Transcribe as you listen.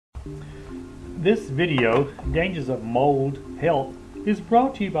This video, Dangers of Mold Health, is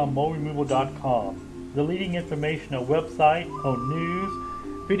brought to you by moldremoval.com, the leading informational website on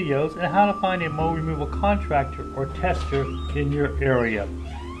news, videos, and how to find a mold removal contractor or tester in your area.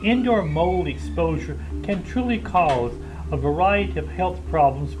 Indoor mold exposure can truly cause a variety of health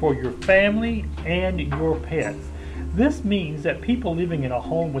problems for your family and your pets. This means that people living in a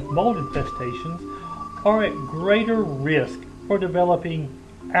home with mold infestations are at greater risk for developing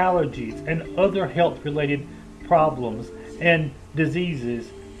allergies and other health-related problems and diseases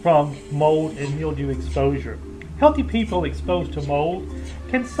from mold and mildew exposure. Healthy people exposed to mold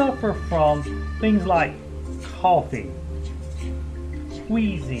can suffer from things like coughing,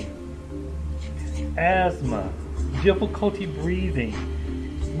 wheezing, asthma, difficulty breathing,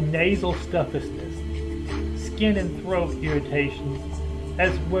 nasal stuffiness, skin and throat irritations,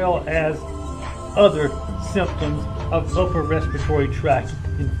 as well as other symptoms of upper respiratory tract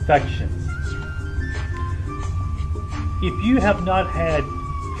infections. If you have not had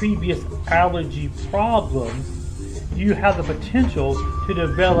previous allergy problems, you have the potential to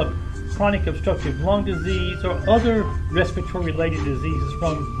develop chronic obstructive lung disease or other respiratory related diseases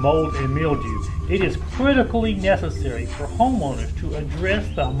from mold and mildew. It is critically necessary for homeowners to address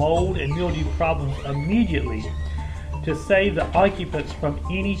the mold and mildew problems immediately to save the occupants from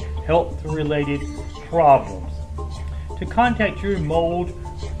any health related problems. To contact your mold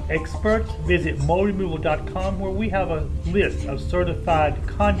experts, visit moldremoval.com, where we have a list of certified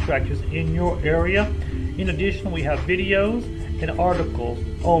contractors in your area. In addition, we have videos and articles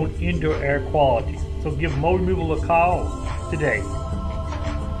on indoor air quality. So give Mold Removal a call today.